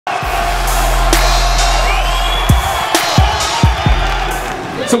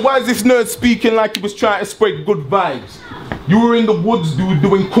So why is this nerd speaking like he was trying to spread good vibes? You were in the woods, dude,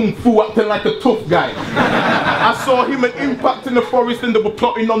 doing kung fu, acting like a tough guy. I saw him and Impact in the forest and they were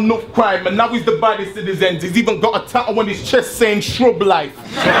plotting on enough crime, and now he's the baddest citizens. He's even got a tattoo on his chest saying shrub life.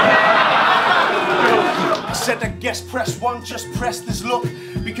 I said I guess press one, just press this look.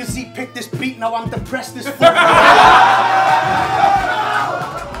 Because he picked this beat, now I'm depressed as fuck.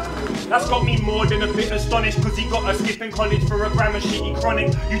 That's got me more than a bit astonished, cause he got a skip in college for a grammar shitty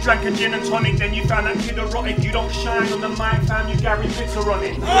chronic. You drank a gin and tonic, then you found that kid erotic. You don't shine on the mic, fam, you Gary Pitzer on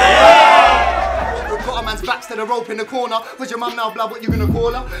it. Got a man's back to the rope in the corner. Was your mum now, blood, what you gonna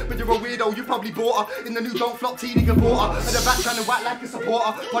call her? But you're a weirdo, you probably bought her. In the new Don't Flop tea, nigga bought her. At the back trying to whack like a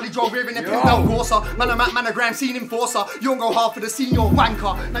supporter. Polly drove rearing their pissed out Corsa. Man, I'm at Manogram, scene enforcer. You don't go hard for the senior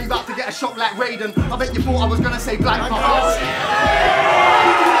wanker. Now you about to get a shock like Raiden. I bet you thought I was gonna say Blanca.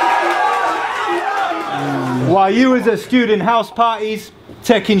 While you was at student house parties,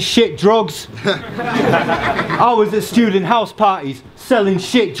 taking shit drugs, I was at student house parties, selling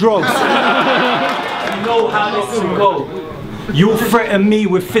shit drugs. You know how this will go. You'll threaten me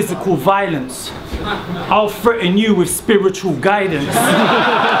with physical violence. I'll threaten you with spiritual guidance.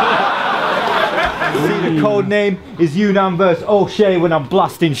 See, the code name is Yunnan vs O'Shea when I'm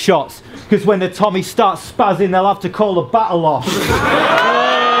blasting shots. Because when the Tommy starts spazzing, they'll have to call a battle off.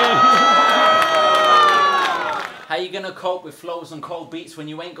 How you gonna cope with flows and cold beats when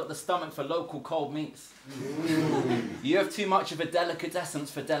you ain't got the stomach for local cold meats? You have too much of a delicate essence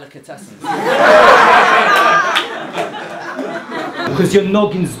for delicatessens. Because your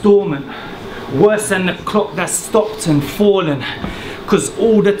noggin's dormant. Worse than the clock that's stopped and fallen. Because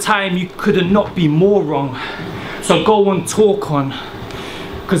all the time you could not be more wrong. So go and talk on.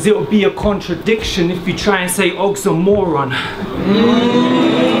 Because it'll be a contradiction if you try and say oxymoron.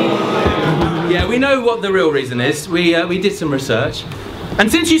 Yeah, we know what the real reason is. We did some research.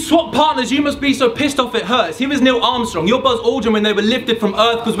 And since you swapped partners, you must be so pissed off it hurts. He was Neil Armstrong, you're Buzz Aldrin when they were lifted from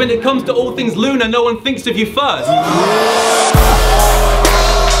Earth, because when it comes to all things lunar, no one thinks of you first.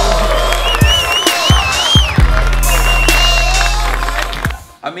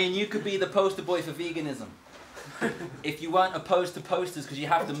 I mean, you could be the poster boy for veganism. If you weren't opposed to posters because you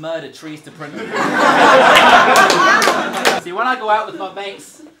have to murder trees to print them. See, when I go out with my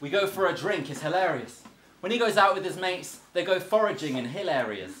mates, we go for a drink, it's hilarious. When he goes out with his mates, they go foraging in hill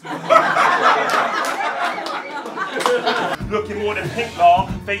areas. Looking more than pink law,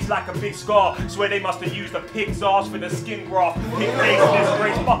 face like a big scar. Swear they must have used a pig's ass for the skin graft. Pink face,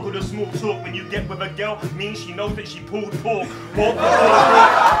 disgrace, buckle the small talk. When you get with a girl, means she knows that she pulled pork.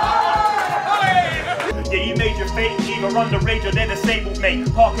 Yeah, you made your fate, either underage or they're disabled, mate.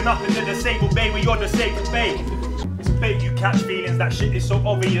 Parking up in the disabled bay where you're disabled, babe. It's fake, you catch feelings, that shit is so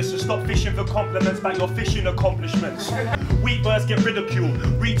obvious. So stop fishing for compliments about your fishing accomplishments. Weak birds get ridiculed,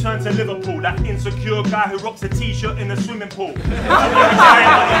 return to Liverpool. That insecure guy who rocks a t-shirt in the swimming pool.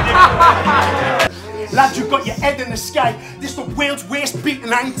 Lad, you got your head in the sky. This the world's worst beat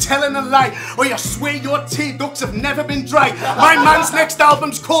and I ain't telling a lie. Or you swear your tear ducts have never been dry. My man's next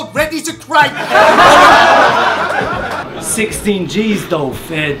album's called Ready to Cry. 16 G's though,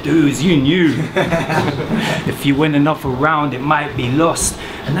 fair dues, you knew. If you win enough around, it might be lost.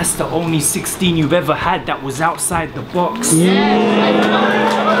 And that's the only 16 you've ever had that was outside the box.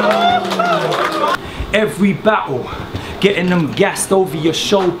 Every battle, getting them gassed over your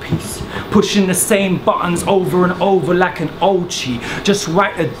showpiece. Pushing the same buttons over and over like an old cheat. Just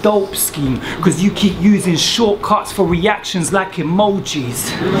write a dope scheme, cause you keep using shortcuts for reactions like emojis.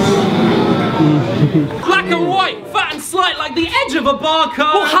 Black and white, fat and slight like the edge of a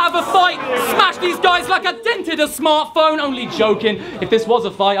barcode. We'll have a fight, smash these guys like I dented a smartphone. Only joking, if this was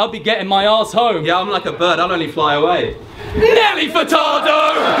a fight, I'd be getting my ass home. Yeah, I'm like a bird, I'll only fly away. Nelly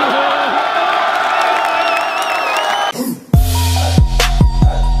Furtado!